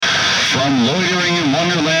From Loitering in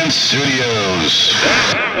Wonderland Studios.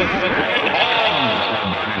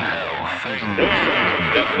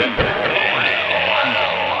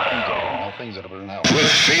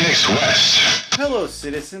 With Phoenix West. Hello,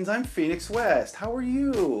 citizens. I'm Phoenix West. How are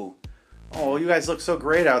you? Oh, you guys look so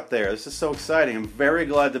great out there. This is so exciting. I'm very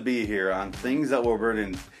glad to be here on Things That Will Burn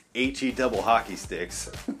in HE Double Hockey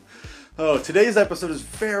Sticks. Oh, today's episode is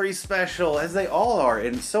very special, as they all are,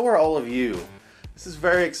 and so are all of you. This is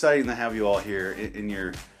very exciting to have you all here in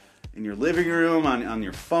your living room, on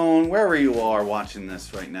your phone, wherever you are watching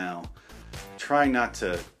this right now. Trying not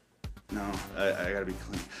to... No, I gotta be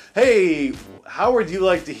clean. Hey, how would you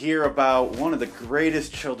like to hear about one of the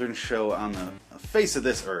greatest children's show on the face of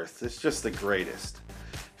this earth? It's just the greatest.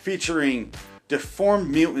 Featuring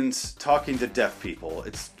deformed mutants talking to deaf people.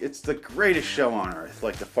 It's the greatest show on earth,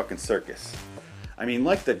 like the fucking circus. I mean,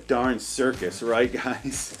 like the darn circus, right,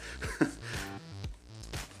 guys?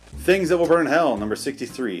 Things That Will Burn in Hell, number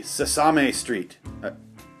 63, Sesame Street.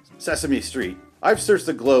 I've searched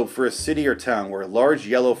the globe for a city or town where large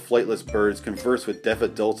yellow flightless birds converse with deaf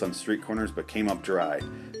adults on street corners but came up dry.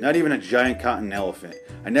 Not even a giant cotton elephant.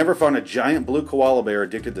 I never found a giant blue koala bear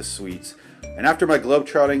addicted to sweets. And after my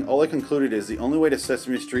globetrotting, all I concluded is the only way to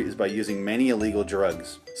Sesame Street is by using many illegal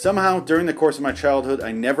drugs. Somehow, during the course of my childhood,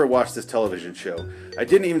 I never watched this television show. I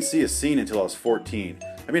didn't even see a scene until I was 14.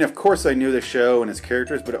 I mean, of course I knew the show and its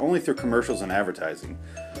characters, but only through commercials and advertising.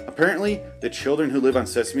 Apparently, the children who live on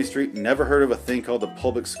Sesame Street never heard of a thing called the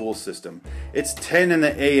public school system. It's 10 in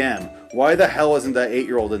the a.m. Why the hell isn't that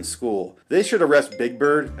 8-year-old in school? They should arrest Big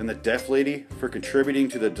Bird and the deaf lady for contributing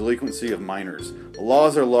to the delinquency of minors.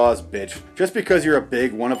 Laws are laws, bitch. Just because you're a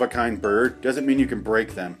big, one-of-a-kind bird doesn't mean you can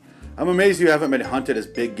break them. I'm amazed you haven't been hunted as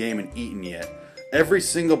big game and eaten yet. Every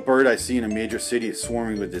single bird I see in a major city is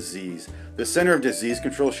swarming with disease. The Center of Disease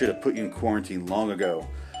Control should have put you in quarantine long ago.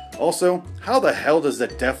 Also, how the hell does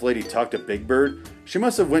that deaf lady talk to Big Bird? She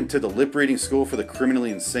must have went to the lip-reading school for the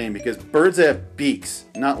criminally insane because birds have beaks,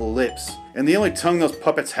 not lips. And the only tongue those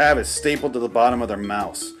puppets have is stapled to the bottom of their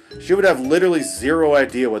mouths. She would have literally zero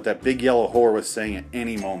idea what that big yellow whore was saying at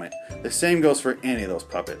any moment. The same goes for any of those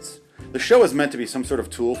puppets. The show is meant to be some sort of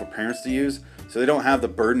tool for parents to use, so they don't have the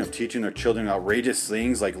burden of teaching their children outrageous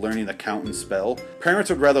things like learning to count and spell. Parents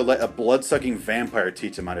would rather let a blood-sucking vampire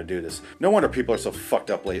teach them how to do this. No wonder people are so fucked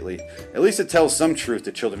up lately. At least it tells some truth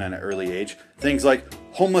to children at an early age. Things like,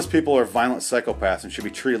 homeless people are violent psychopaths and should be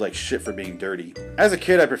treated like shit for being dirty. As a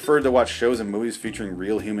kid, I preferred to watch shows and movies featuring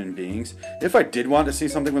real human beings. If I did want to see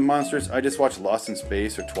something with monsters, I just watched Lost in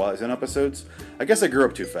Space or Twilight Zone episodes. I guess I grew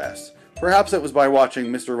up too fast. Perhaps it was by watching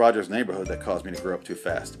Mr. Rogers' Neighborhood that caused me to grow up too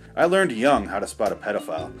fast. I learned young how to spot a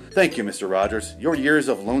pedophile. Thank you, Mr. Rogers. Your years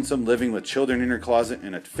of lonesome living with children in your closet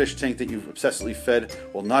and a fish tank that you've obsessively fed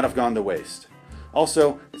will not have gone to waste.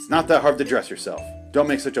 Also, it's not that hard to dress yourself. Don't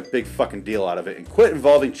make such a big fucking deal out of it and quit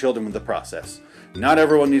involving children with the process. Not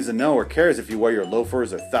everyone needs to know or cares if you wear your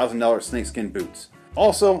loafers or $1,000 snakeskin boots.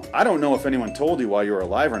 Also, I don't know if anyone told you while you were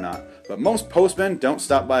alive or not, but most postmen don't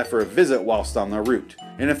stop by for a visit whilst on their route.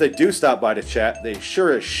 And if they do stop by to chat, they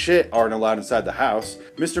sure as shit aren't allowed inside the house.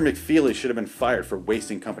 Mr. McFeely should have been fired for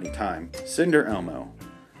wasting company time. Cinder Elmo.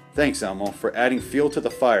 Thanks, Elmo, for adding fuel to the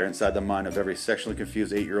fire inside the mind of every sexually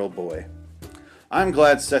confused 8-year-old boy. I'm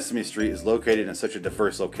glad Sesame Street is located in such a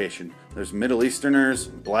diverse location. There's Middle Easterners,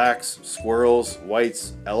 blacks, squirrels,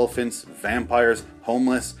 whites, elephants, vampires,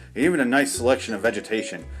 homeless, and even a nice selection of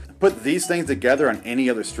vegetation. Put these things together on any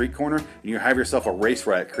other street corner, and you have yourself a race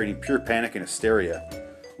riot creating pure panic and hysteria.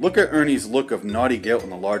 Look at Ernie's look of naughty guilt in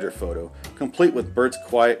the larger photo, complete with Bert's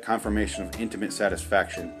quiet confirmation of intimate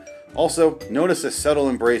satisfaction. Also, notice a subtle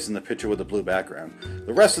embrace in the picture with the blue background.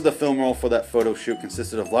 The rest of the film roll for that photo shoot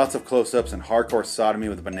consisted of lots of close-ups and hardcore sodomy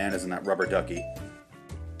with bananas and that rubber ducky.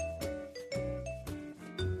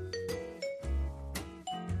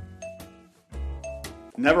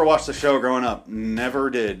 Never watched the show growing up. Never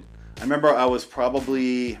did. I remember I was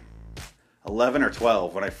probably 11 or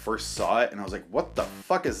 12 when I first saw it, and I was like, what the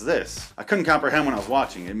fuck is this? I couldn't comprehend when I was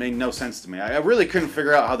watching. It made no sense to me. I really couldn't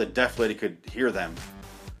figure out how the deaf lady could hear them.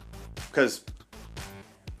 Because,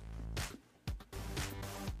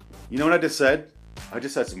 you know what I just said? I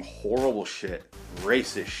just said some horrible shit.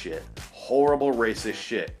 Racist shit. Horrible racist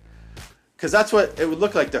shit. Because that's what it would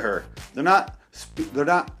look like to her. They're not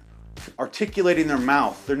articulating their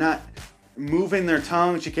mouth. They're not moving their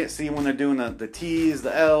tongue. She can't see when they're doing the T's,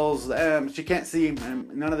 the L's, the M's. She can't see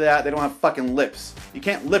none of that. They don't have fucking lips. You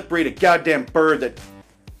can't lip read a goddamn bird that...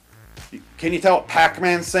 Can you tell what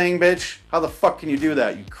Pac-Man's saying, bitch? How the fuck can you do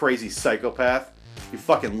that, you crazy psychopath? You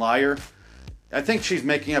fucking liar. I think she's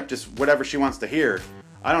making up just whatever she wants to hear.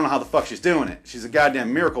 I don't know how the fuck she's doing it. She's a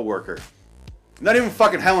goddamn miracle worker. Not even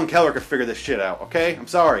fucking Helen Keller could figure this shit out, okay? I'm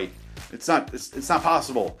sorry. It's not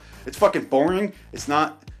possible. It's fucking boring. It's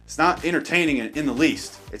not entertaining in the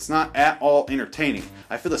least. It's not at all entertaining.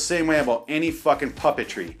 I feel the same way about any fucking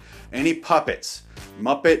puppetry. Any puppets.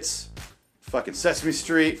 Muppets, fucking Sesame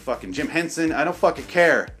Street, fucking Jim Henson. I don't fucking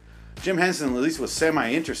care. Jim Henson at least was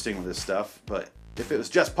semi-interesting with this stuff, but if it was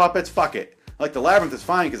just puppets, fuck it. Like the Labyrinth is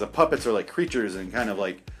fine because the puppets are like creatures and kind of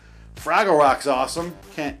like Fraggle Rock's awesome.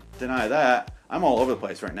 Can't deny that. I'm all over the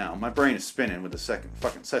place right now. My brain is spinning with the second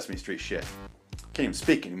fucking Sesame Street shit. Can't even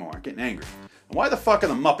speak anymore. I'm getting angry. And why the fuck are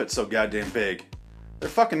the Muppets so goddamn big? They're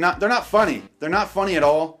not funny. They're not funny at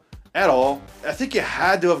all. At all. I think you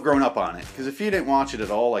had to have grown up on it. Because if you didn't watch it at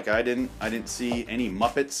all, like I didn't see any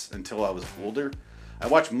Muppets until I was older. I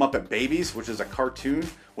watched Muppet Babies, which is a cartoon,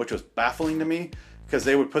 which was baffling to me. Because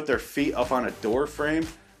they would put their feet up on a door frame,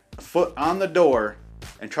 a foot on the door,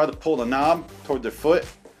 and try to pull the knob toward their foot.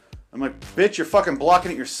 I'm like, bitch, you're fucking blocking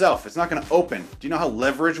it yourself. It's not going to open. Do you know how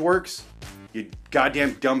leverage works? You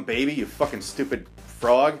goddamn dumb baby, you fucking stupid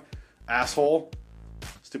frog, asshole.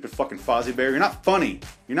 Stupid fucking Fozzie Bear. You're not funny.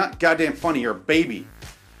 You're not goddamn funny. You're a baby.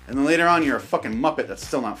 And then later on, you're a fucking Muppet that's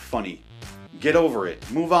still not funny. Get over it.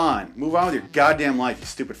 Move on. Move on with your goddamn life, you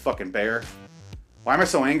stupid fucking bear. Why am I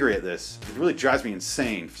so angry at this? It really drives me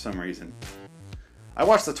insane for some reason. I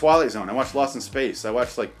watched The Twilight Zone. I watched Lost in Space.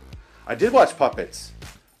 I did watch puppets.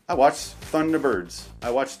 I watched Thunderbirds.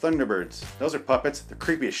 Those are puppets. They're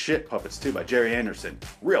creepy as shit puppets too, by Jerry Anderson.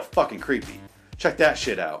 Real fucking creepy. Check that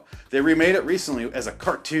shit out. They remade it recently as a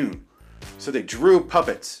cartoon. So they drew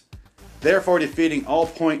puppets, therefore defeating all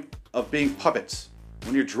point of being puppets.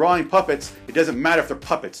 When you're drawing puppets, it doesn't matter if they're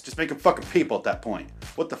puppets. Just make them fucking people at that point.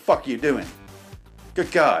 What the fuck are you doing?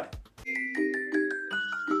 Good God.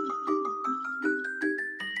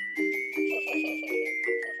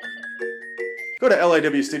 Go to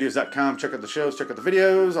lawstudios.com, check out the shows, check out the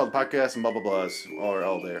videos, all the podcasts, and blah blah blahs, or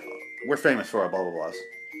all there. We're famous for our blah blah blahs.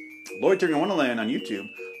 Loitering in Wonderland on YouTube,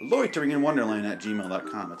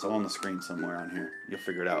 loiteringinwonderland@gmail.com. It's all on the screen somewhere on here. You'll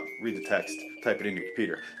figure it out. Read the text, type it into your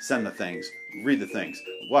computer, send the things, read the things,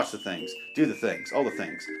 watch the things, do the things, all the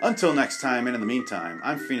things. Until next time, and in the meantime,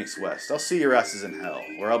 I'm Phoenix West. I'll see your asses in hell,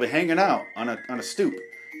 where I'll be hanging out on a stoop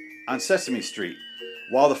on Sesame Street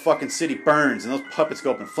while the fucking city burns and those puppets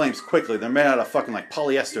go up in flames quickly. They're made out of fucking like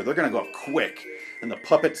polyester. They're gonna go up quick. And the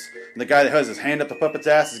puppets, and the guy that has his hand up the puppet's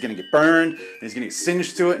ass is gonna get burned, and he's gonna get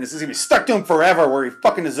singed to it, and it's just gonna be stuck to him forever where he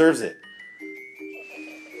fucking deserves it.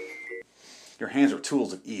 Your hands are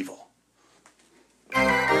tools of evil.